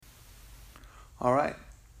All right.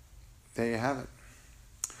 There you have it.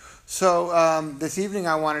 So this evening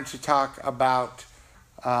I wanted to talk about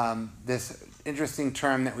this interesting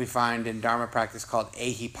term that we find in Dharma practice called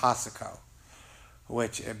ehipassiko,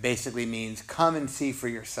 which basically means come and see for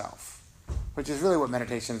yourself, which is really what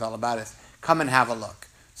meditation is all about, is come and have a look.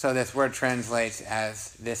 So this word translates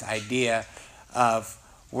as this idea of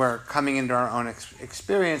we're coming into our own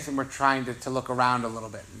experience and we're trying to look around a little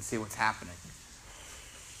bit and see what's happening.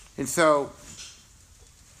 And so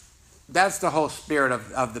that's the whole spirit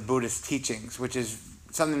of the Buddhist teachings, which is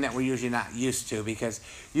something that we're usually not used to, because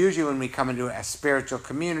usually when we come into a spiritual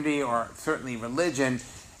community or certainly religion,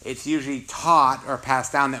 it's usually taught or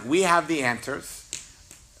passed down that we have the answers,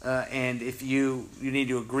 and if you need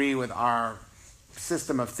to agree with our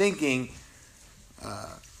system of thinking,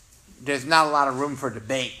 there's not a lot of room for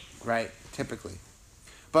debate, right, typically.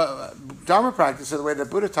 But Dharma practice, or the way the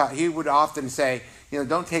Buddha taught, he would often say,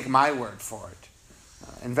 don't take my word for it.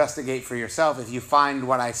 Investigate for yourself. If you find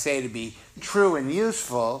what I say to be true and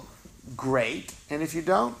useful, great. And if you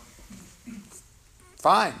don't,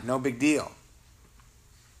 fine, no big deal.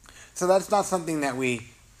 So that's not something that we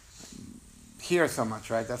hear so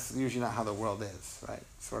much, right? That's usually not how the world is, right?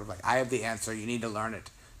 Sort of like, I have the answer, you need to learn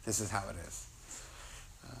it. This is how it is.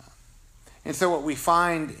 And so what we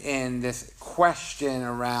find in this question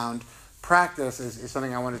around practice is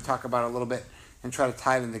something I want to talk about a little bit and try to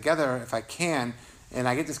tie them together if I can. And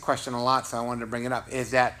I get this question a lot, so I wanted to bring it up,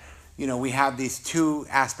 is that, we have these two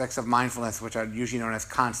aspects of mindfulness, which are usually known as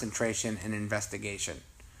concentration and investigation.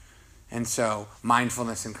 And so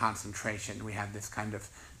mindfulness and concentration, we have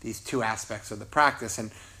these two aspects of the practice.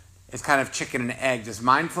 And it's kind of chicken and egg. Does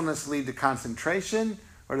mindfulness lead to concentration,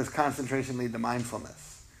 or does concentration lead to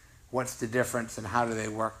mindfulness? What's the difference, and how do they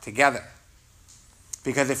work together?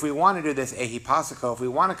 Because if we want to do this ehipassiko, if we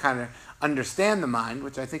want to kind of understand the mind,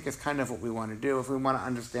 which I think is kind of what we want to do, if we want to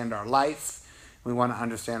understand our life, we want to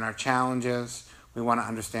understand our challenges, we want to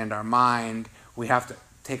understand our mind, we have to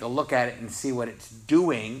take a look at it and see what it's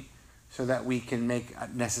doing so that we can make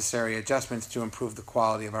necessary adjustments to improve the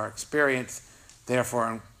quality of our experience,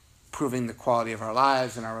 therefore improving the quality of our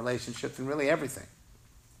lives and our relationships and really everything.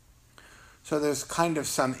 So there's kind of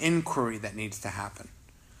some inquiry that needs to happen.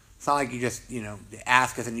 It's not like you just,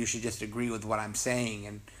 ask us and you should just agree with what I'm saying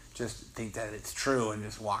and just think that it's true and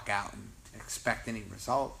just walk out and expect any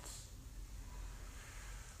results.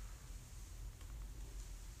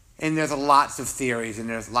 And there's lots of theories and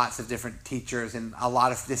there's lots of different teachers, and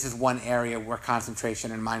this is one area where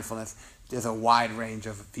concentration and mindfulness, there's a wide range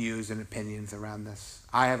of views and opinions around this.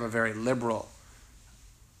 I have a very liberal.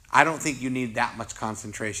 I don't think you need that much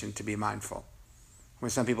concentration to be mindful. Where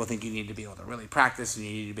some people think you need to be able to really practice, and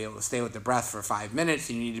you need to be able to stay with the breath for 5 minutes,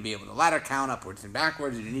 and you need to be able to ladder count upwards and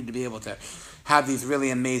backwards, and you need to be able to have these really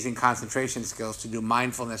amazing concentration skills to do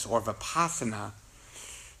mindfulness or vipassana.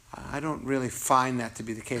 I don't really find that to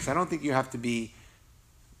be the case. I don't think you have to be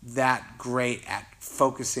that great at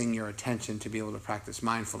focusing your attention to be able to practice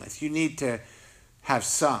mindfulness. You need to have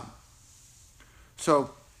some. So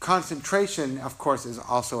concentration, of course, is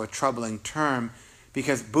also a troubling term,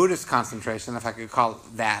 because Buddhist concentration, if I could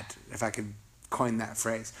coin that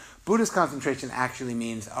phrase, Buddhist concentration actually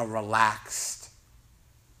means a relaxed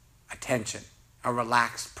attention, a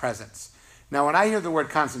relaxed presence. Now, when I hear the word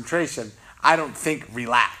concentration, I don't think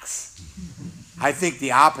relax. I think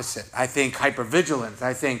the opposite. I think hypervigilance.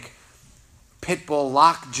 I think pitbull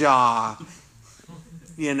lockjaw,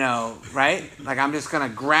 right? Like, I'm just going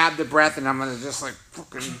to grab the breath and I'm going to just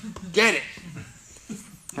fucking get it.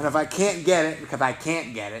 And if I can't get it, because I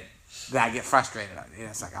can't get it, then I get frustrated.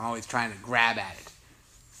 It's like I'm always trying to grab at it.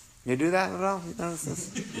 You do that at all? You notice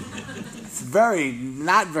this? It's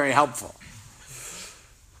not very helpful.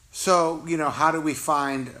 So, how do we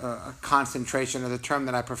find a concentration? Or the term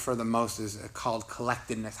that I prefer the most is called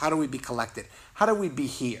collectedness. How do we be collected? How do we be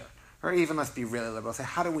here? Or even, let's be really liberal, say,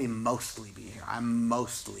 how do we mostly be here? I'm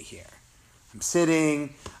mostly here. I'm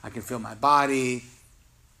sitting, I can feel my body,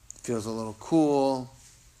 it feels a little cool.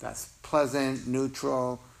 That's pleasant,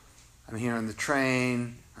 neutral. I'm here on the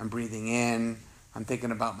train. I'm breathing in. I'm thinking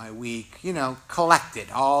about my week. Collected.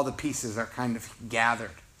 All the pieces are kind of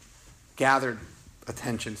gathered. Gathered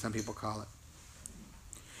attention, some people call it.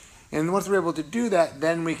 And once we're able to do that,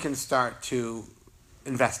 then we can start to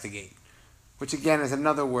investigate, which again is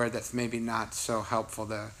another word that's maybe not so helpful.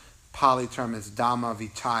 The Pali term is Dhamma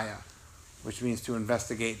Vicaya, which means to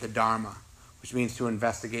investigate the Dharma, which means to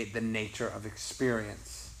investigate the nature of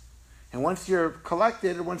experience. And once you're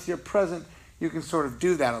collected, or once you're present, you can sort of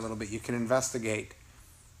do that a little bit. You can investigate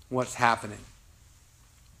what's happening.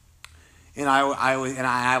 And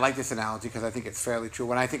I like this analogy because I think it's fairly true.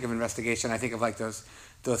 When I think of investigation, I think of like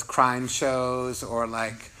those crime shows, or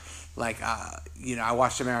I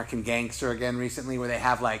watched American Gangster again recently, where they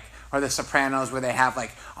have or The Sopranos, where they have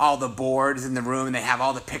all the boards in the room and they have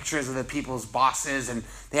all the pictures of the people's bosses and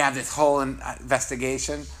they have this whole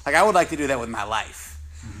investigation. I would like to do that with my life.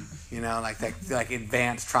 Like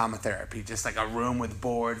advanced trauma therapy, just like a room with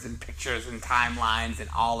boards and pictures and timelines and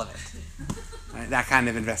all of it. Right? That kind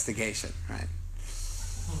of investigation, right?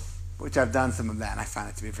 Which I've done some of that, and I find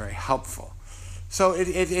it to be very helpful. So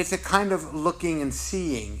it's a kind of looking and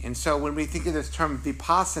seeing. And so when we think of this term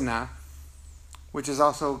vipassana, which is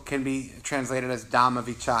also can be translated as Dhamma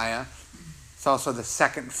Vichaya, it's also the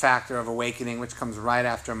second factor of awakening, which comes right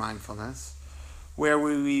after mindfulness, where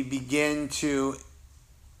we begin to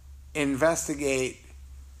investigate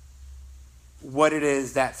what it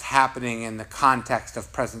is that's happening in the context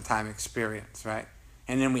of present time experience, right?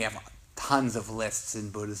 And then we have tons of lists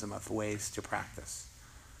in Buddhism of ways to practice.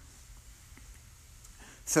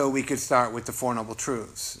 So we could start with the Four Noble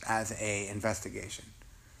Truths as a investigation.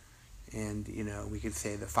 And, we could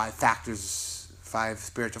say the 5 factors, 5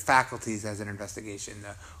 spiritual faculties as an investigation,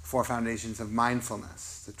 the 4 foundations of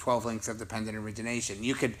mindfulness, the 12 links of dependent origination.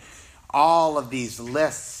 All of these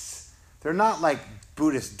lists, they're not like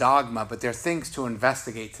Buddhist dogma, but they're things to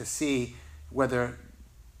investigate to see whether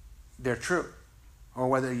they're true or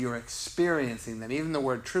whether you're experiencing them. Even the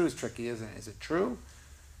word true is tricky, isn't it? Is it true?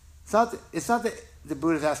 It's not that the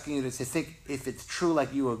Buddha is asking you to think if it's true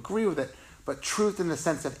like you agree with it, but truth in the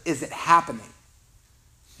sense of, is it happening?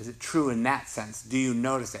 Is it true in that sense? Do you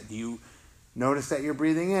notice it? Do you notice that you're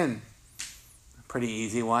breathing in? Pretty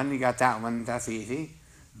easy one. You got that one. That's easy.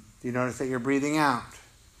 Do you notice that you're breathing out?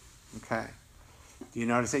 Okay. Do you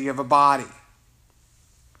notice that you have a body?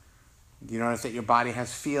 Do you notice that your body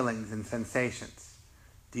has feelings and sensations?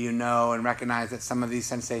 Do you know and recognize that some of these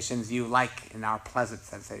sensations you like and are pleasant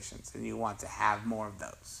sensations and you want to have more of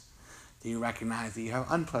those? Do you recognize that you have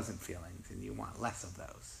unpleasant feelings and you want less of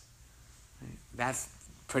those? Right? That's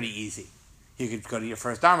pretty easy. You could go to your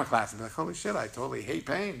first Dharma class and be like, holy shit, I totally hate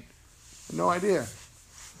pain. No idea.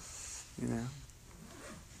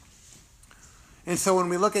 And so when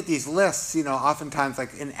we look at these lists, oftentimes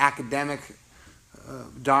like in academic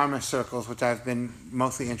Dharma circles, which I've been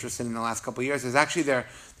mostly interested in the last couple of years, is actually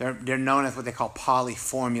they're known as what they call Pali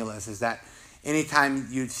formulas. Is that anytime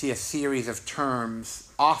you see a series of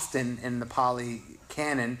terms, often in the Pali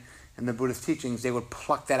canon and the Buddhist teachings, they would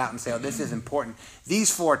pluck that out and say, oh, this is important.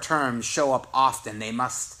 These 4 terms show up often. They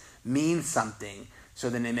must mean something. So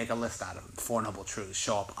then they make a list out of them. 4 Noble Truths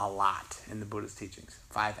show up a lot in the Buddhist teachings.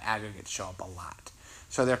 5 aggregates show up a lot.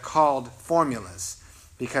 So they're called formulas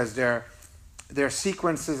because they're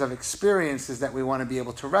sequences of experiences that we want to be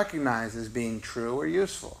able to recognize as being true or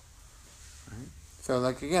useful. Right? So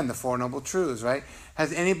again, the 4 Noble Truths, right?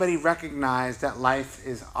 Has anybody recognized that life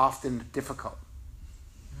is often difficult?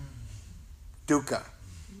 Dukkha,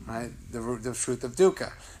 right? The truth of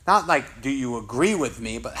dukkha. Not like, do you agree with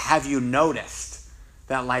me, but have you noticed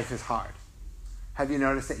that life is hard? Have you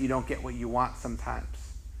noticed that you don't get what you want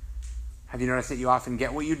sometimes? Have you noticed that you often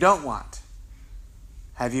get what you don't want?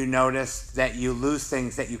 Have you noticed that you lose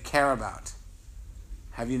things that you care about?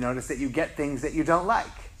 Have you noticed that you get things that you don't like?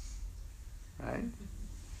 Right?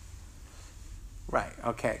 Right.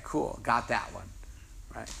 Okay, cool. Got that one.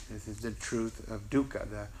 Right. This is the truth of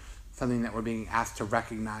dukkha, something that we're being asked to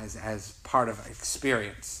recognize as part of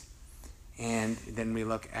experience. And then we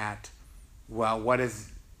look at, well, what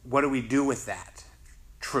do we do with that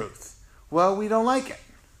truth? Well, we don't like it.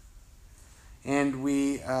 And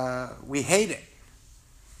we hate it.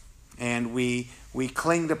 And we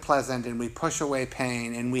cling to pleasant and we push away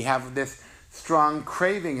pain, and we have this strong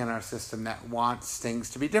craving in our system that wants things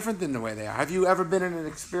to be different than the way they are. Have you ever been in an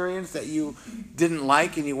experience that you didn't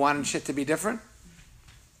like and you wanted shit to be different?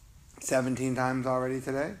 17 times already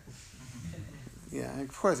today? Yeah,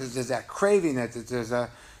 of course. There's that craving, that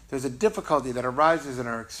there's a difficulty that arises in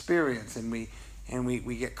our experience, and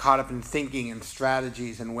we get caught up in thinking and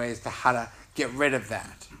strategies and ways to how to get rid of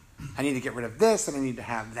that. I need to get rid of this, and I need to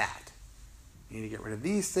have that. I need to get rid of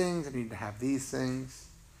these things, I need to have these things.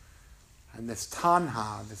 And this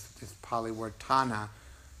tanha, this Pali word tanha,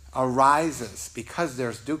 arises because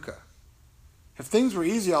there's dukkha. If things were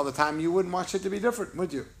easy all the time, you wouldn't want it to be different,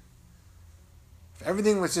 would you? If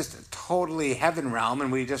everything was just totally heaven realm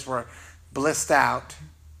and we just were blissed out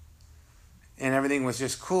and everything was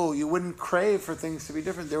just cool, you wouldn't crave for things to be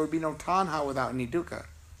different. There would be no tanha without any dukkha.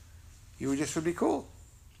 You would be cool.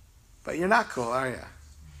 But you're not cool, are you?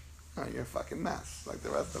 Oh, you're a fucking mess, like the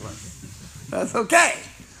rest of us. That's okay.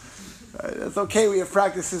 It's okay, we have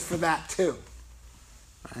practices for that too.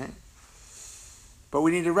 Right? But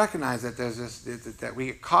we need to recognize that there's this, that we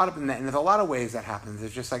get caught up in that, and there's a lot of ways that happens.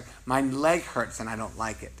 It's just like, my leg hurts and I don't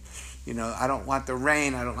like it. I don't want the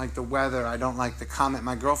rain, I don't like the weather, I don't like the comment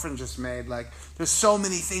my girlfriend just made. Like, there's so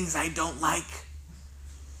many things I don't like.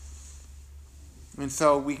 And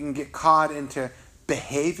so we can get caught into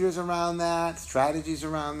behaviors around that, strategies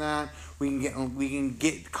around that. We can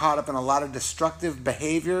get caught up in a lot of destructive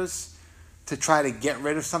behaviors to try to get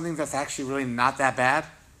rid of something that's actually really not that bad.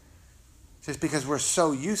 Just because we're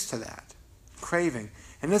so used to that, craving.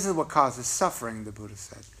 And this is what causes suffering, the Buddha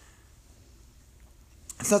said.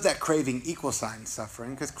 It's not that craving equals sign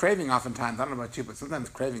suffering, because craving oftentimes, I don't know about you, but sometimes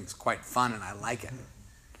craving is quite fun and I like it.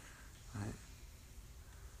 Right?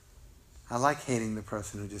 I like hating the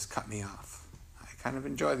person who just cut me off. I kind of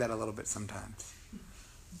enjoy that a little bit sometimes.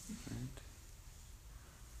 Right?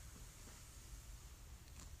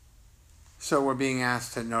 So we're being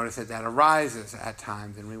asked to notice that arises at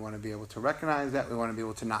times, and we want to be able to recognize that. We want to be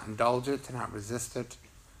able to not indulge it, to not resist it.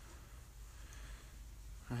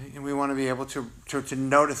 Right? And we want to be able to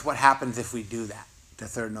notice what happens if we do that. The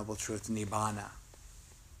third noble truth, nibbana.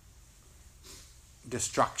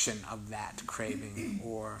 Destruction of that craving,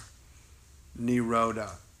 or nirodha,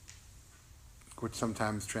 which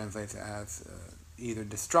sometimes translates as either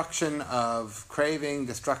destruction of craving,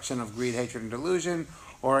 destruction of greed, hatred, and delusion,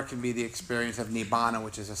 or it can be the experience of nibbana,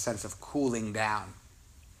 which is a sense of cooling down.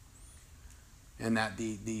 And that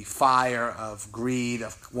the fire of greed,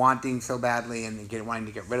 of wanting so badly and wanting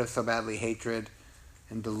to get rid of so badly, hatred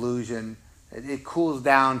and delusion, it cools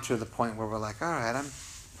down to the point where we're like, all right,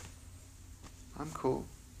 I'm cool.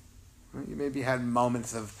 Right? You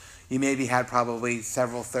maybe had probably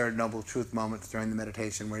several third noble truth moments during the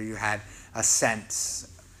meditation where you had a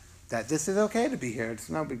sense that this is okay to be here. It's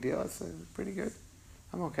no big deal. It's pretty good.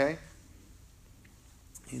 I'm okay.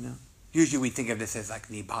 Usually we think of this as like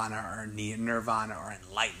nibbana or nirvana or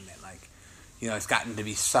enlightenment. Like, it's gotten to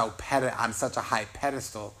be so on such a high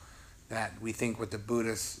pedestal that we think what the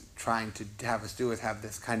Buddha's trying to have us do is have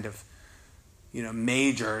this kind of,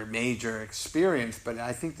 major experience. But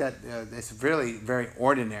I think that it's really very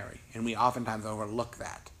ordinary, and we oftentimes overlook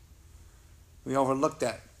that. We overlook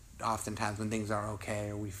that oftentimes when things are okay,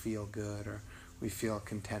 or we feel good, or we feel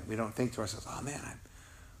content. We don't think to ourselves, oh man,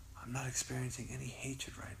 I'm not experiencing any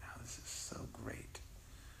hatred right now. This is so great.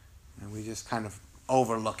 And we just kind of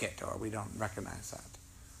overlook it, or we don't recognize that.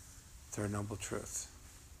 Third noble truth.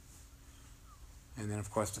 And then,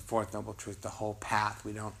 of course, the fourth noble truth, the whole path.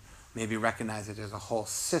 We don't maybe recognize that there's a whole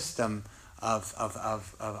system of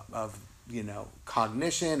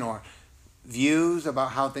cognition or views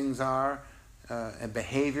about how things are, and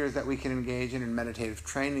behaviors that we can engage in, and meditative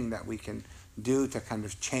training that we can do to kind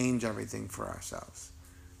of change everything for ourselves.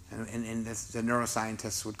 And this, the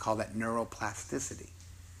neuroscientists would call that neuroplasticity.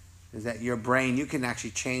 Is that your brain, you can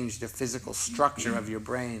actually change the physical structure of your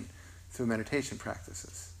brain through meditation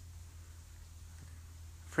practices.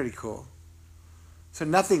 Pretty cool. So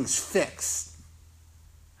nothing's fixed.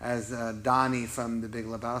 As Donnie from The Big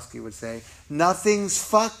Lebowski would say, nothing's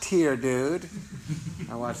fucked here, dude.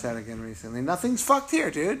 I watched that again recently. Nothing's fucked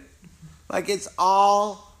here, dude. Like, it's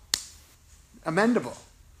all amendable.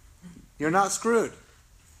 You're not screwed.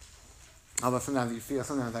 Although sometimes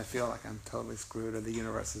I feel like I'm totally screwed, or the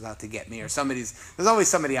universe is out to get me, or there's always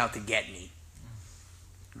somebody out to get me.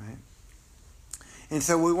 Right? And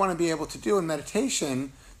so we want to be able to do in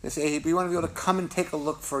meditation, we want to be able to come and take a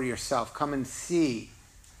look for yourself, come and see,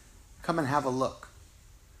 come and have a look.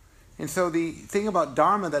 And so the thing about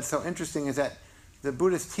Dharma that's so interesting is that the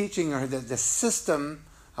Buddhist teaching, or the system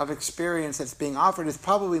of experience that's being offered, is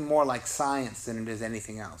probably more like science than it is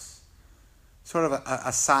anything else. Sort of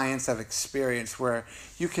a science of experience where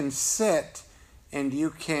you can sit and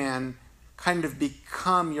you can kind of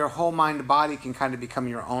become, your whole mind body can kind of become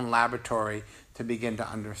your own laboratory to begin to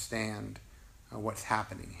understand what's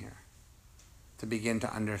happening here. To begin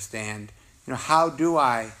to understand, how do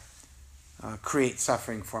I create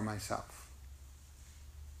suffering for myself?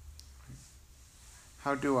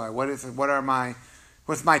 How do I?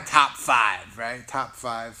 What's my top 5, right? Top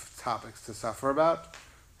 5 topics to suffer about.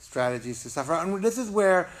 Strategies to suffer. And this is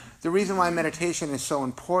where the reason why meditation is so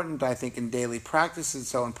important, I think, in daily practice is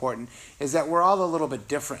so important, is that we're all a little bit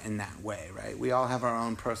different in that way, right? We all have our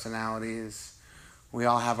own personalities. We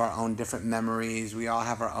all have our own different memories. We all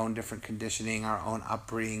have our own different conditioning, our own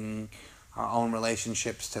upbringing, our own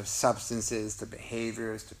relationships to substances, to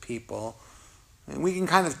behaviors, to people. And we can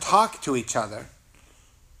kind of talk to each other.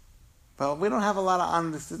 But we don't have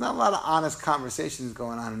there's not a lot of honest conversations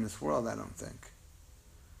going on in this world, I don't think.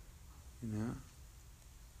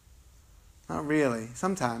 Not really.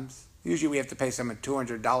 Sometimes. Usually we have to pay someone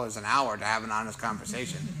 $200 an hour to have an honest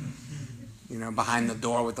conversation. Behind the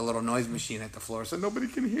door with the little noise machine at the floor so nobody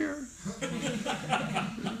can hear.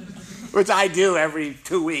 Which I do every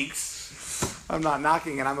 2 weeks. I'm not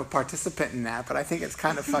knocking it. I'm a participant in that, but I think it's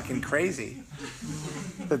kind of fucking crazy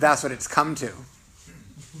that that's what it's come to.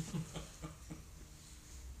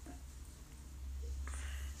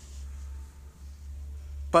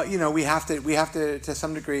 But, we have to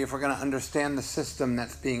some degree, if we're going to understand the system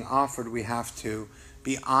that's being offered, we have to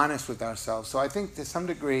be honest with ourselves. So I think to some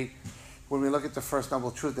degree, when we look at the First Noble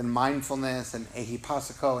Truth and mindfulness and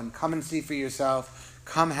ehipassiko and come and see for yourself,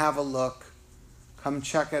 come have a look, come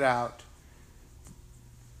check it out.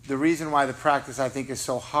 The reason why the practice, I think, is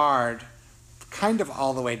so hard, kind of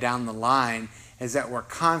all the way down the line, is that we're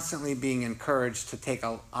constantly being encouraged to take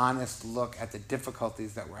an honest look at the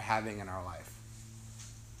difficulties that we're having in our life.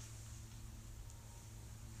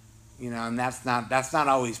 And that's not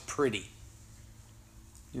always pretty.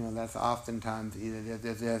 That's oftentimes either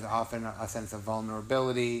there's often a sense of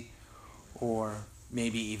vulnerability, or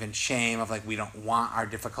maybe even shame of we don't want our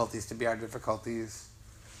difficulties to be our difficulties.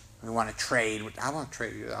 We want to trade. I want to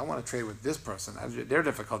trade with this person. Their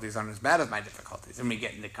difficulties aren't as bad as my difficulties, and we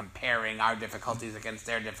get into comparing our difficulties against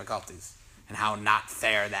their difficulties and how not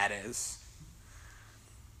fair that is.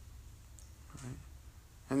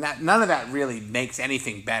 And that none of that really makes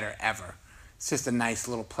anything better ever. It's just a nice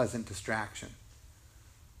little pleasant distraction.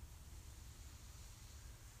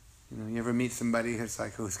 You ever meet somebody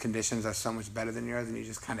whose conditions are so much better than yours, and you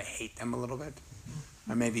just kind of hate them a little bit,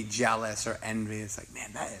 or maybe jealous or envious?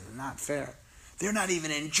 Man, that is not fair. They're not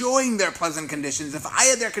even enjoying their pleasant conditions. If I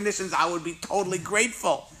had their conditions, I would be totally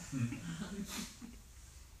grateful.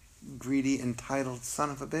 Greedy, entitled son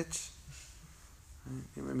of a bitch.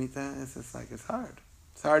 You ever meet that? It's just it's hard.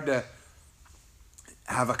 It's hard to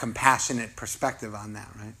have a compassionate perspective on that,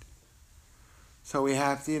 right? So we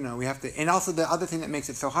have to, and also the other thing that makes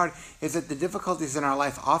it so hard is that the difficulties in our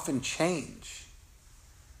life often change.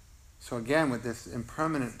 So again, with this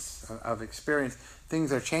impermanence of experience,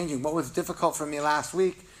 things are changing. What was difficult for me last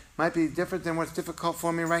week might be different than what's difficult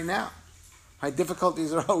for me right now. My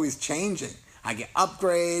difficulties are always changing. I get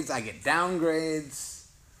upgrades, I get downgrades.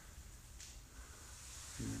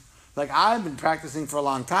 I've been practicing for a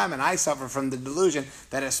long time, and I suffer from the delusion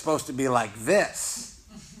that it's supposed to be like this.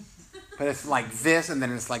 But it's like this, and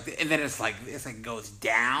then it's like this, and then it's like this, it goes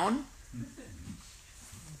down.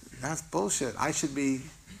 That's bullshit. I should be,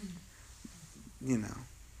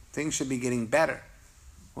 things should be getting better.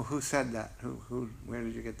 Well, who said that? Where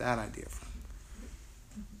did you get that idea from?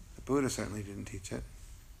 The Buddha certainly didn't teach it.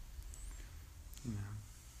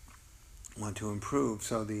 Want to improve.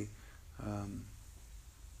 So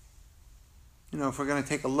if we're going to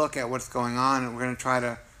take a look at what's going on and we're going to try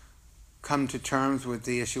to come to terms with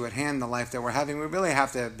the issue at hand, the life that we're having, we really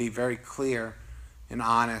have to be very clear and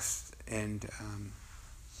honest and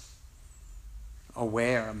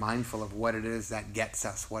aware, mindful of what it is that gets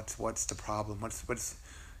us. What's the problem? What's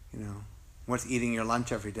eating your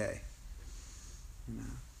lunch every day?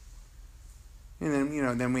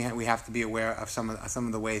 And then we have to be aware of some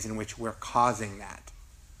of the ways in which we're causing that.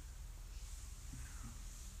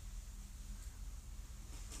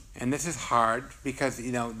 And this is hard because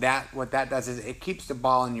what that does is it keeps the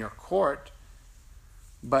ball in your court,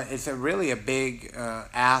 but it's really a big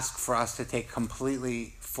ask for us to take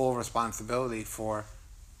completely full responsibility for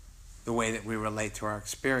the way that we relate to our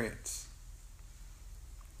experience,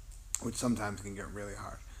 which sometimes can get really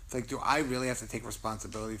hard. It's do I really have to take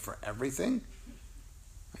responsibility for everything?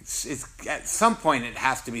 It's at some point it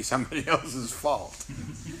has to be somebody else's fault.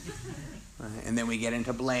 Right? And then we get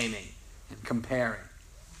into blaming and comparing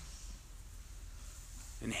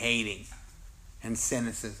and hating and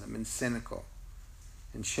cynicism and cynical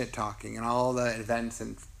and shit-talking and all the events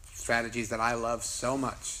and strategies that I love so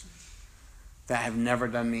much that have never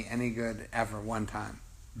done me any good ever one time.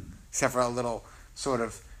 Except for a little sort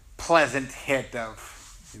of pleasant hit of,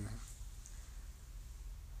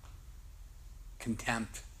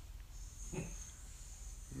 contempt.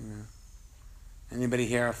 Anybody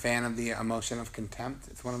here a fan of the emotion of contempt?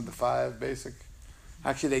 It's one of the 5 basic.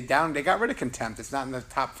 Actually, they got rid of contempt. It's not in the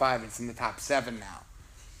top 5. It's in the top 7 now.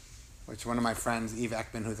 Which one of my friends, Eve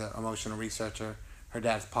Ekman, who's an emotional researcher, her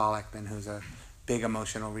dad's Paul Ekman, who's a big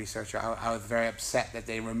emotional researcher. I was very upset that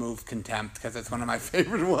they removed contempt because it's one of my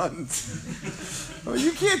favorite ones. Well,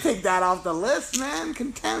 you can't take that off the list, man.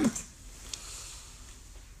 Contempt.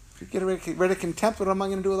 If you get rid of contempt, what am I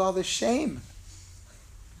going to do with all this shame?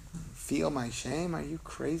 Feel my shame? Are you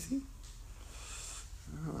crazy?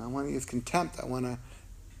 I want to use contempt. I want to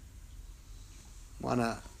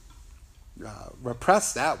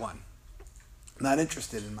repress that one. Not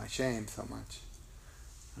interested in my shame so much.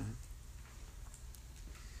 Right?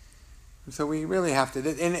 So we really have to,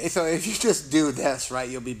 and so if you just do this, right,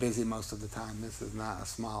 you'll be busy most of the time. This is not a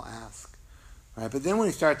small ask, right? But then when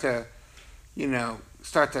you start to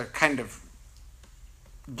kind of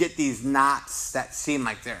get these knots that seem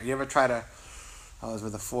like they're, you ever try to, I was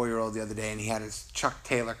with a 4-year-old the other day, and he had his Chuck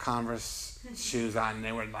Taylor Converse shoes on, and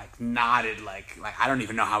they were like knotted, like I don't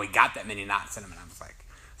even know how he got that many knots in them. And I was like,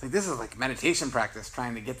 this is like meditation practice,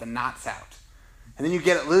 trying to get the knots out. And then you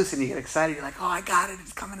get it loose, and you get excited. You're like, oh, I got it,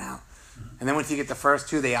 it's coming out. And then once you get the first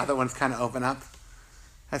two, the other ones kind of open up.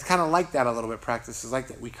 It's kind of like that a little bit. Practice is like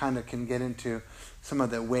that. We kind of can get into some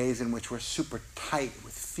of the ways in which we're super tight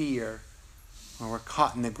with fear, or we're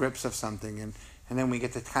caught in the grips of something, and then we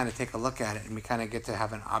get to kind of take a look at it, and we kind of get to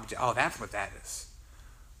have an object. Oh, that's what that is.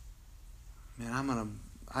 Man,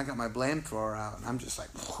 I got my blame thrower out, and I'm just like,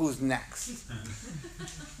 who's next?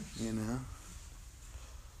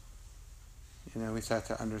 We start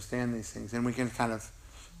to understand these things, and we can kind of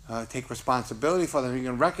take responsibility for them. You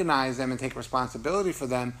can recognize them and take responsibility for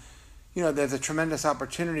them. There's a tremendous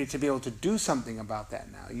opportunity to be able to do something about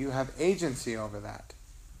that now. You have agency over that.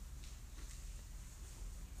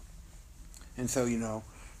 And so,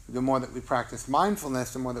 the more that we practice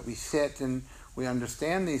mindfulness, the more that we sit and we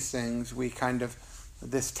understand these things, we kind of,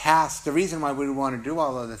 this task, the reason why we want to do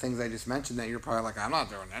all of the things I just mentioned that you're probably like, I'm not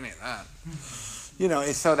doing any of that,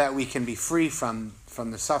 is so that we can be free from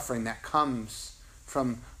the suffering that comes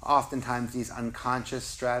from oftentimes these unconscious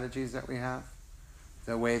strategies that we have,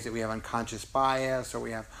 the ways that we have unconscious bias, or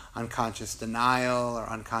we have unconscious denial, or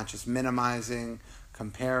unconscious minimizing,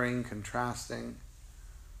 comparing, contrasting.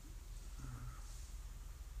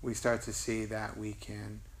 We start to see that we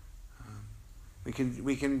can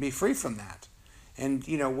be free from that. And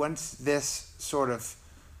once this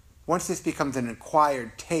becomes an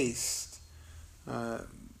acquired taste,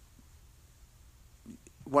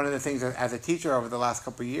 one of the things as a teacher over the last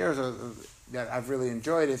couple of years that I've really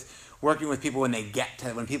enjoyed is working with people when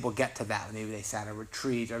people get to that, when maybe they sat at a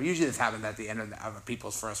retreat, or usually this happens at the end of a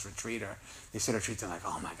people's first retreat, or they sit at a retreat, they're like,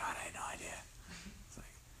 oh my God, I had no idea. It's like,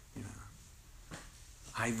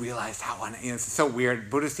 I realized how, it's so weird.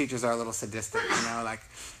 Buddhist teachers are a little sadistic,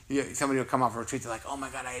 somebody will come off a retreat, they're like, oh my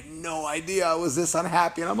God, I had no idea I was this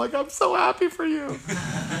unhappy. And I'm like, I'm so happy for you.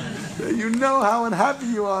 You know how unhappy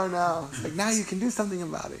you are now. It's like, now you can do something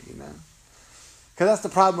about it, Because that's the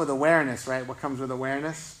problem with awareness, right? What comes with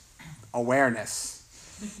awareness? Awareness.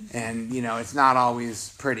 And, it's not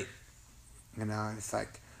always pretty. It's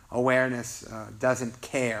like awareness doesn't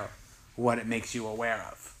care what it makes you aware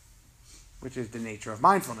of, which is the nature of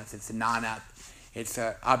mindfulness. It's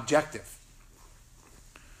objective.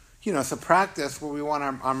 So practice, what we want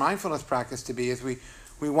our mindfulness practice to be is we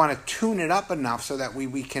want to tune it up enough so that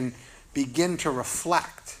we can begin to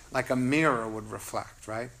reflect, like a mirror would reflect,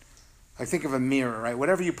 right? Like think of a mirror, right?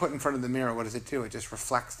 Whatever you put in front of the mirror, what does it do? It just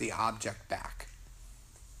reflects the object back.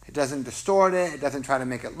 It doesn't distort it. It doesn't try to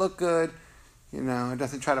make it look good. It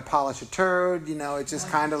doesn't try to polish a turd. It's just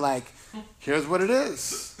kind of like, here's what it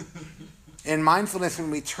is. In mindfulness,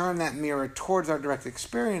 when we turn that mirror towards our direct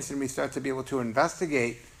experience and we start to be able to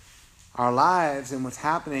investigate our lives and what's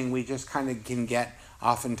happening, we just kind of can get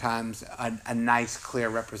oftentimes a nice, clear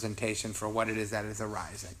representation for what it is that is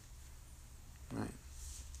arising. Right?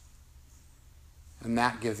 And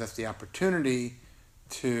that gives us the opportunity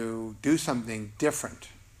to do something different.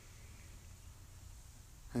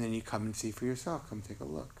 And then you come and see for yourself. Come take a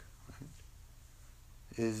look. Right?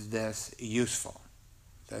 Is this useful?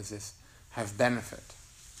 Does this have benefit?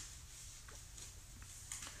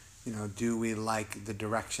 Do we like the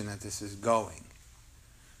direction that this is going?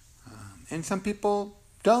 And some people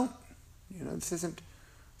don't. This isn't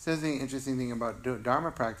the interesting thing about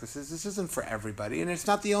Dharma practices. This isn't for everybody, and it's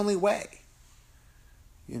not the only way.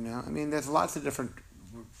 There's lots of different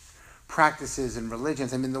practices and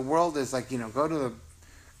religions. The world is like,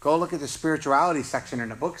 go look at the spirituality section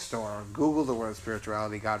in a bookstore, or Google the word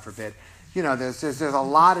spirituality, God forbid. There's a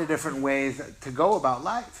lot of different ways to go about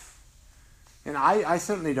life. And I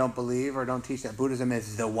certainly don't believe or don't teach that Buddhism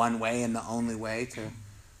is the one way and the only way to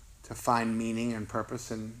find meaning and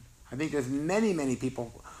purpose. And I think there's many, many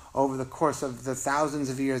people over the course of the thousands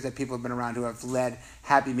of years that people have been around who have led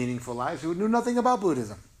happy, meaningful lives who knew nothing about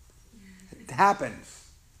Buddhism. It happens.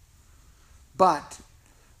 But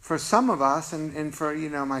for some of us, and for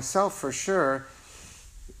myself for sure,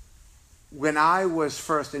 when I was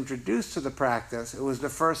first introduced to the practice, it was the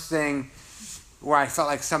first thing where I felt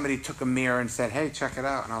like somebody took a mirror and said, hey, check it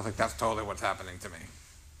out. And I was like, that's totally what's happening to me.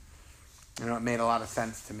 It made a lot of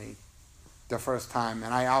sense to me. the first time,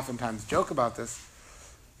 and I oftentimes joke about this,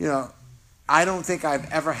 I don't think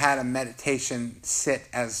I've ever had a meditation sit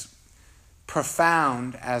as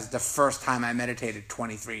profound as the first time I meditated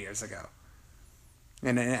 23 years ago.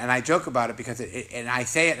 And I joke about it because and I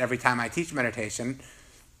say it every time I teach meditation.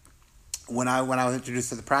 When I was introduced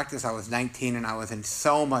to the practice, I was 19 and I was in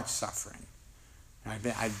so much suffering.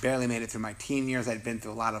 I barely made it through my teen years. I'd been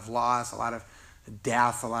through a lot of loss, a lot of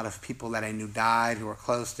death, a lot of people that I knew died who were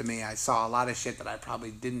close to me. I saw a lot of shit that I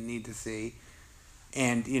probably didn't need to see.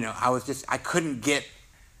 And, I couldn't get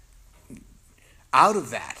out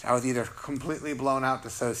of that. I was either completely blown out,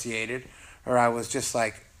 dissociated, or I was just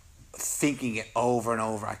like thinking it over and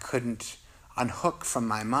over. I couldn't unhook from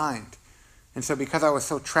my mind. And so because I was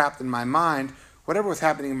so trapped in my mind, whatever was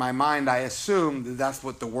happening in my mind, I assumed that that's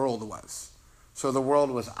what the world was. So the world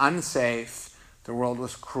was unsafe, the world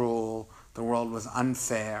was cruel, the world was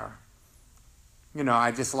unfair.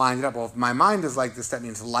 I just lined it up. Well, if my mind is like this, that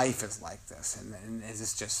means life is like this. And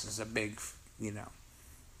it's just is a big, it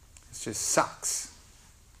just sucks.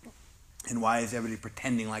 And why is everybody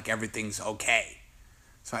pretending like everything's okay?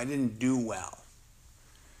 So I didn't do well.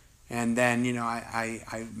 And then,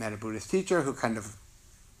 I met a Buddhist teacher who kind of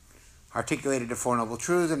articulated the Four Noble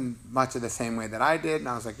Truths in much of the same way that I did. And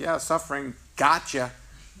I was like, yeah, suffering, gotcha.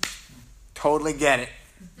 Totally get it.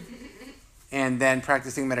 And then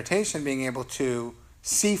practicing meditation, being able to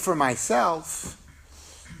see for myself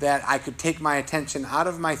that I could take my attention out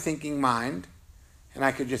of my thinking mind and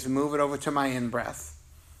I could just move it over to my in-breath.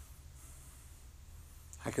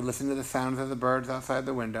 I could listen to the sounds of the birds outside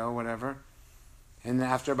the window, whatever. And then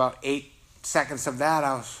after about 8 seconds of that,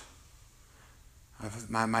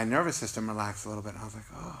 my nervous system relaxed a little bit. I was like,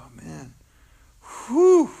 oh, man.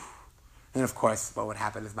 Whew. And of course, what would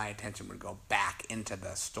happen is my attention would go back into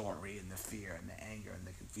the story and the fear and the anger and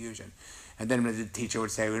the confusion. And then the teacher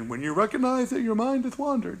would say, when you recognize that your mind has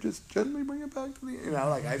wandered, just gently bring it back to the,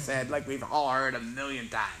 like I said, like we've all heard a million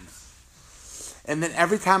times. And then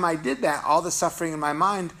every time I did that, all the suffering in my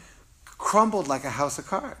mind crumbled like a house of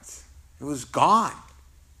cards. It was gone.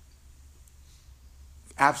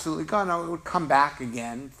 Absolutely gone. Now, it would come back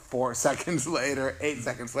again 4 seconds later, 8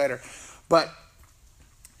 seconds later. But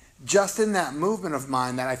just in that movement of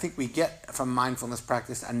mind that I think we get from mindfulness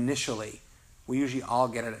practice initially, we usually all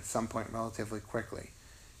get it at some point relatively quickly.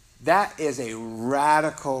 That is a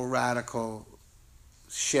radical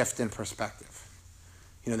shift in perspective.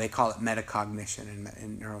 They call it metacognition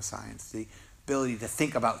in neuroscience, the ability to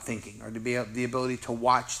think about thinking, or to be the ability to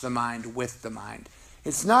watch the mind with the mind.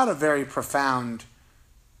 It's not a very profound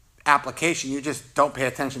application. You just don't pay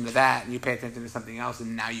attention to that, and you pay attention to something else,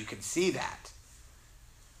 and now you can see that.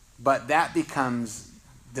 But that becomes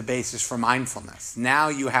the basis for mindfulness. Now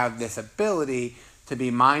you have this ability to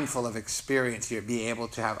be mindful of experience. You be able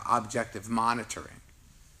to have objective monitoring,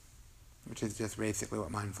 which is just basically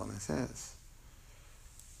what mindfulness is.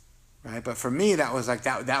 Right? But for me, that was like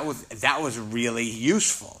that was really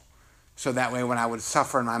useful. So that way, when I would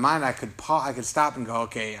suffer in my mind, I could pause, I could stop and go,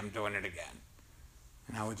 okay, I'm doing it again,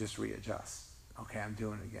 and I would just readjust. Okay, I'm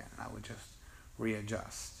doing it again, and I would just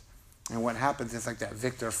readjust. And what happens is like that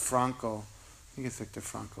Viktor Frankl, I think it's Viktor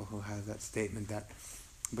Frankl who has that statement that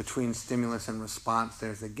between stimulus and response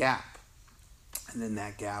there's a gap. And in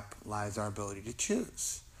that gap lies our ability to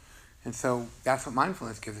choose. And so that's what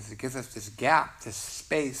mindfulness gives us. It gives us this gap, this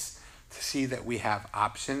space to see that we have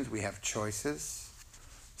options, we have choices.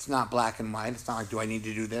 It's not black and white. It's not like, do I need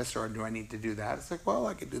to do this or do I need to do that? It's like, well,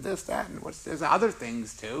 I could do this, that, and there's other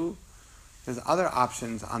things too. There's other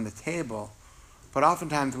options on the table. But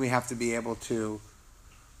oftentimes we have to be able to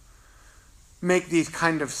make these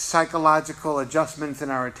kind of psychological adjustments in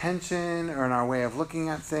our attention or in our way of looking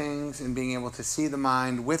at things and being able to see the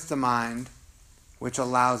mind with the mind, which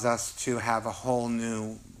allows us to have a whole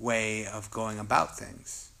new way of going about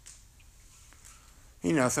things.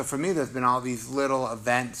 So for me, there's been all these little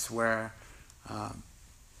events where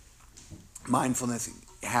mindfulness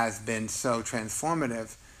has been so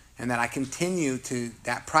transformative, and that I continue to,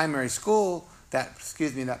 that primary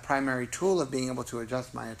primary tool of being able to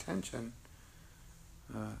adjust my attention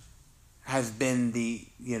has been the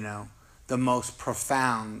most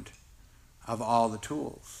profound of all the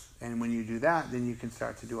tools. And when you do that, then you can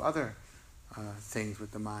start to do other things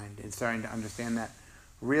with the mind, and starting to understand that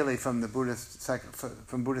really from Buddhist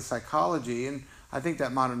psychology, and I think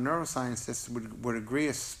that modern neuroscientists would agree,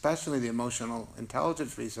 especially the emotional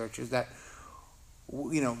intelligence researchers, that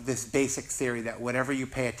this basic theory that whatever you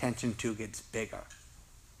pay attention to gets bigger.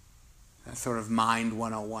 That's sort of mind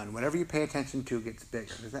 101. Whatever you pay attention to gets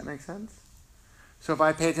bigger. Does that make sense? So if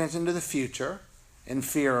I pay attention to the future and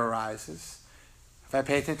fear arises, If I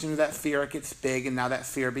pay attention to that fear, it gets big, and now that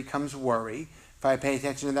fear becomes worry. If I pay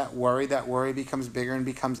attention to that worry becomes bigger and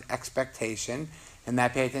becomes expectation. And I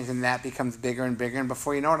pay attention to that becomes bigger and bigger. And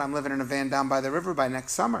before you know it, I'm living in a van down by the river by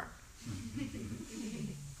next summer.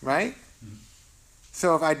 Right?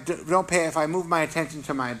 So if I move my attention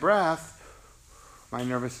to my breath, my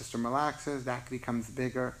nervous system relaxes, that becomes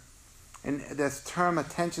bigger. And this term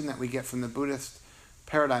attention that we get from the Buddhist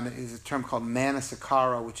paradigm is a term called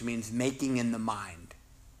manasikara, which means making in the mind.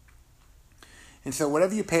 And so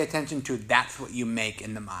whatever you pay attention to, that's what you make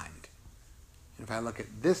in the mind. And if I look at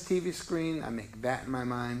this TV screen, I make that in my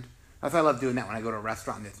mind. That's why I love doing that when I go to a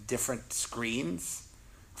restaurant and there's different screens.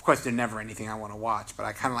 Of course, there's never anything I want to watch, but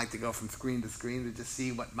I kind of like to go from screen to screen to just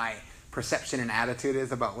see what my perception and attitude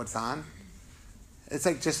is about what's on. It's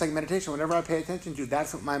just like meditation. Whatever I pay attention to,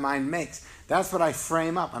 that's what my mind makes. That's what I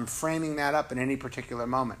frame up. I'm framing that up in any particular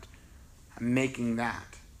moment. I'm making that.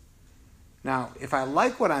 Now, if I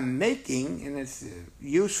like what I'm making and it's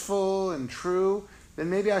useful and true, then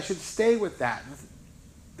maybe I should stay with that.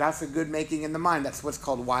 That's a good making in the mind. That's what's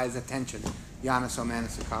called wise attention, Yanaso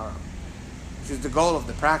Manasikara, which is the goal of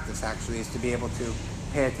the practice, actually, is to be able to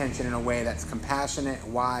pay attention in a way that's compassionate,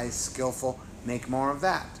 wise, skillful. Make more of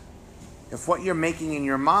that. If what you're making in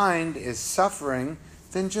your mind is suffering,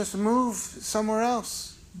 then just move somewhere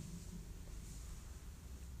else.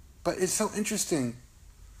 But it's so interesting.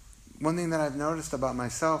 One thing that I've noticed about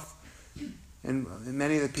myself and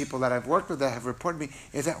many of the people that I've worked with that have reported me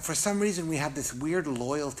is that for some reason we have this weird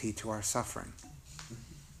loyalty to our suffering.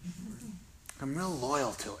 I'm real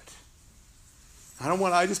loyal to it.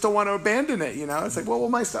 I just don't want to abandon it, It's like, well,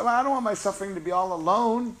 I don't want my suffering to be all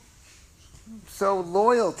alone. I'm so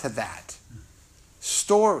loyal to that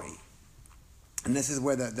story. And this is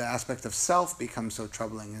where the aspect of self becomes so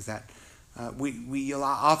troubling, is that we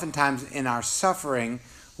oftentimes in our suffering,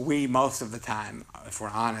 we most of the time, if we're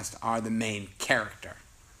honest, are the main character.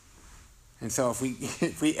 And so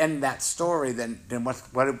if we end that story, then what's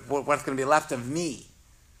going to be left of me?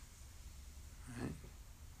 Right?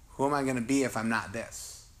 Who am I going to be if I'm not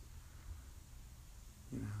this?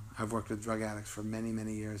 I've worked with drug addicts for many,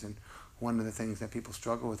 many years, and one of the things that people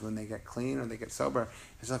struggle with when they get clean or they get sober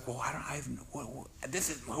is like, well, this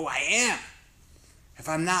is who I am. If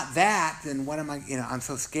I'm not that, then what am I, I'm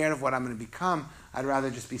so scared of what I'm going to become. I'd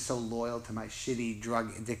rather just be so loyal to my shitty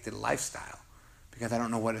drug-addicted lifestyle because I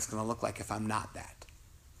don't know what it's going to look like if I'm not that.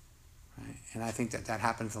 Right? And I think that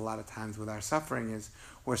happens a lot of times with our suffering is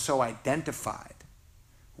we're so identified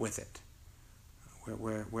with it.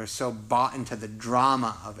 We're so bought into the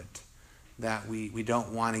drama of it that we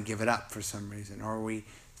don't want to give it up for some reason, or we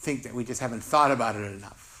think that we just haven't thought about it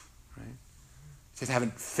enough, right? Just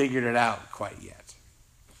haven't figured it out quite yet.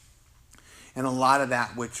 And a lot of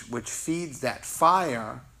that which feeds that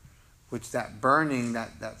fire, which that burning,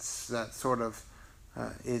 that sort of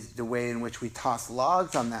is the way in which we toss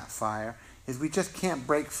logs on that fire, is we just can't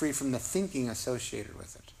break free from the thinking associated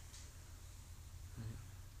with it.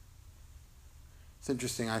 It's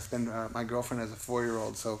interesting. I spend my girlfriend has a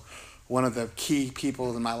 4-year-old, so one of the key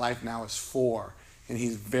people in my life now is 4, and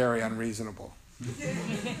he's very unreasonable.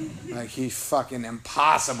 Like, he's fucking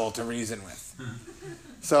impossible to reason with.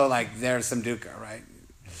 So, there's some dukkha, right?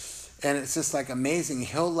 And it's just, amazing.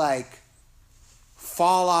 He'll,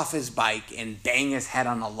 fall off his bike and bang his head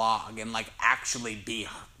on a log and, actually be,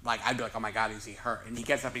 I'd be like, oh, my God, is he hurt? And he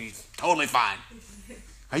gets up and he's totally fine.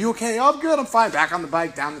 Are you okay? Oh, I'm good. I'm fine. Back on the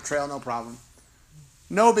bike, down the trail, no problem.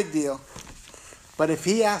 No big deal. But if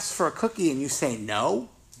he asks for a cookie and you say no,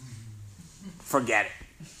 forget it.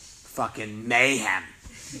 Fucking mayhem.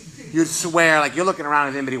 You'd swear, you're looking around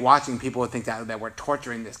at anybody watching, people would think that we're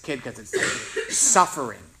torturing this kid because it's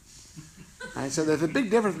suffering. Right? So there's a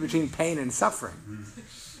big difference between pain and suffering.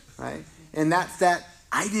 Right? And that's that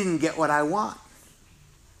I didn't get what I want.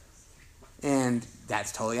 And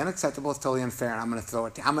that's totally unacceptable, it's totally unfair, and I'm going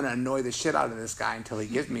to annoy the shit out of this guy until he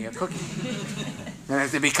gives me a cookie.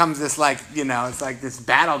 And it becomes this it's like this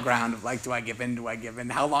battleground of do I give in?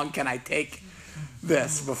 How long can I take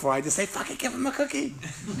this before I just say, fuck it, give him a cookie?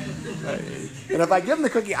 And if I give him the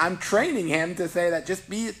cookie, I'm training him to say that just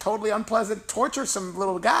be totally unpleasant, torture some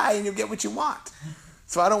little guy, and you'll get what you want.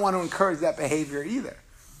 So I don't want to encourage that behavior either.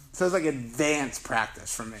 So it's advanced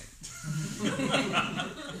practice for me.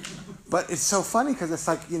 But it's so funny because it's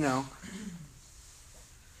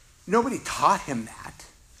nobody taught him that.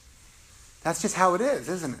 That's just how it is,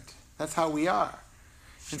 isn't it? That's how we are.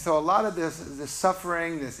 And so a lot of this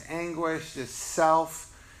suffering, this anguish, this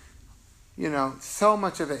self, so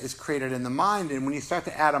much of it is created in the mind. And when you start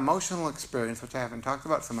to add emotional experience, which I haven't talked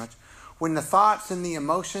about so much, when the thoughts and the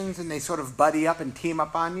emotions and they sort of buddy up and team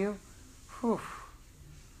up on you,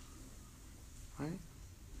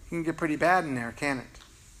 can get pretty bad in there, can't it?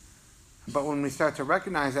 But when we start to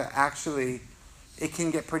recognize that actually it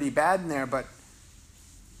can get pretty bad in there, but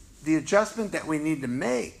the adjustment that we need to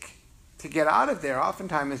make to get out of there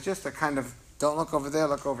oftentimes is just a kind of, don't look over there,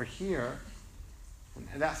 look over here.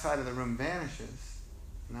 And that side of the room vanishes.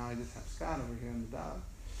 Now I just have Scott over here and the dog.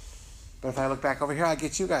 But if I look back over here, I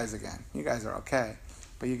get you guys again. You guys are okay.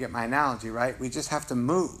 But you get my analogy, right? We just have to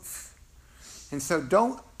move. And so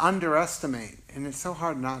don't underestimate, and it's so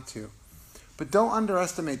hard not to, but don't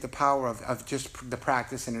underestimate the power of just the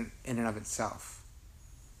practice in and of itself.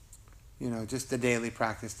 You know, just the daily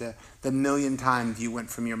practice, the million times you went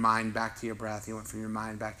from your mind back to your breath, you went from your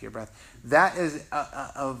mind back to your breath. That is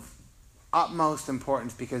of utmost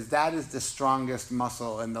importance, because that is the strongest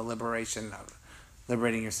muscle in the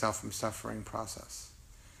liberating yourself from suffering process.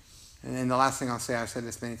 And then the last thing I'll say, I've said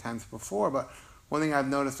this many times before, but one thing I've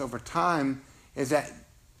noticed over time is that,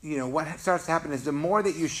 you know, what starts to happen is the more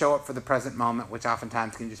that you show up for the present moment, which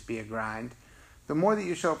oftentimes can just be a grind, the more that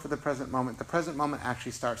you show up for the present moment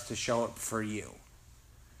actually starts to show up for you.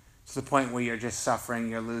 To the point where you're just suffering,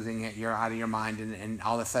 you're losing it, you're out of your mind, and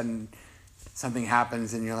all of a sudden something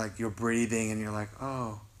happens and you're breathing and you're like,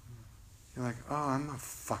 oh, I'm a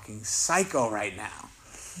fucking psycho right now.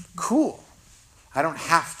 Cool. I don't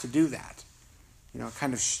have to do that. You know,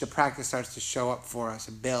 kind of the practice starts to show up for us.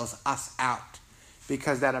 It bails us out.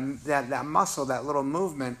 Because that muscle, that little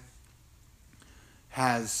movement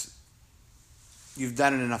you've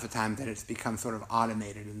done it enough of time that it's become sort of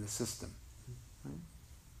automated in the system. Right?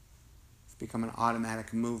 It's become an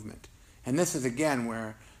automatic movement. And this is again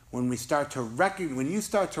where when you start to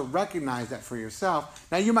recognize that for yourself,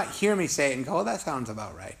 now you might hear me say it and go, oh, that sounds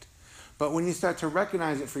about right. But when you start to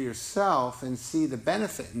recognize it for yourself and see the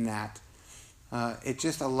benefit in that, it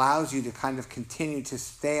just allows you to kind of continue to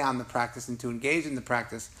stay on the practice and to engage in the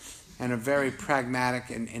practice in a very pragmatic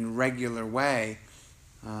and regular way.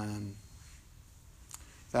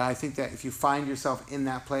 That I think that if you find yourself in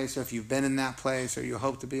that place, or if you've been in that place, or you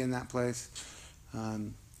hope to be in that place,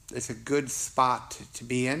 it's a good spot to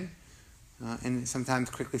be in, and sometimes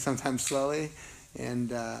quickly, sometimes slowly,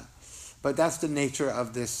 but that's the nature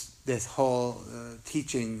of this whole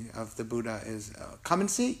teaching of the Buddha is come and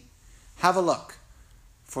see, have a look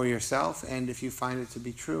for yourself, and if you find it to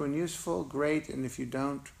be true and useful, great, and if you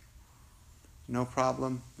don't, no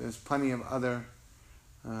problem. There's plenty of other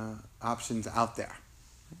options out there.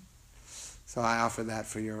 So I offer that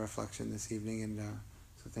for your reflection this evening, and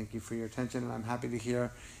so thank you for your attention, and I'm happy to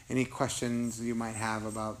hear any questions you might have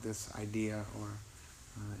about this idea or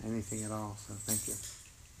anything at all. So thank you.